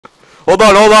Hold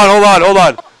on, hold on, hold on, hold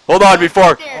on. Hold on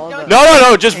before.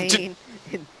 No, just give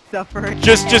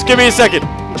me a second.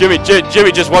 Jimmy,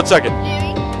 just 1 second.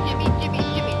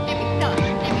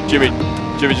 Jimmy,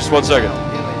 just 1 second.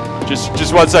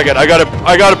 Just 1 second. I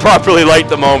gotta properly light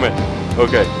the moment.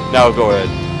 Okay, now go ahead.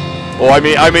 Oh, I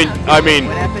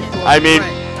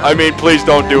mean, please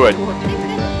don't do it.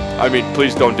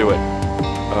 Please don't do it.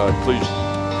 Please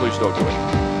don't do it.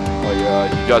 Oh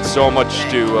yeah, you got so much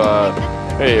to,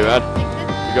 hey man,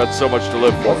 you got so much to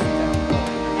live for.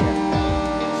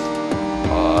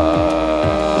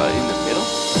 In the middle?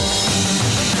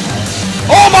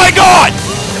 Oh my god!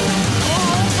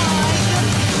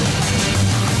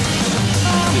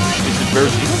 Is it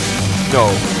Berzina?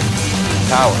 No.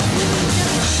 Tower.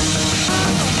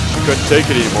 Couldn't take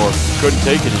it anymore.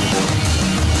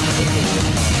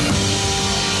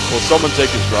 Will someone take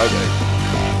his drive egg?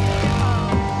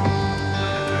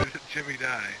 Jimmy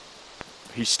die.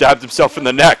 He stabbed himself in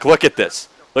the neck. Look at this.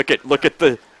 Look at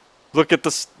the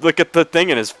thing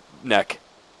in his neck.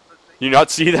 You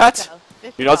not see that?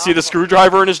 You not see the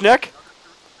screwdriver in his neck?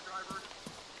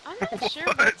 I'm not sure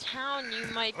what town you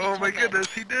might be. Oh my goodness,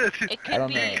 he did. It could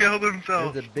be. He killed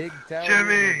himself. There's a big tower.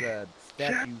 Jimmy!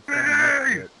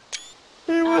 Jimmy!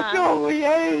 He was only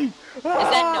 8! Is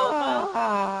that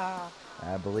Nova?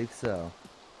 I believe so.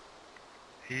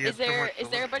 Is there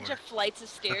a bunch of flights of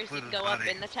stairs you can go up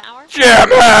in the tower?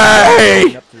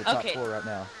 Jimmy! Up to the top floor right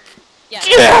now. Yeah.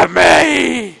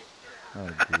 Jimmy! Oh,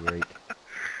 great.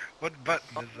 What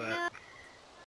button is that?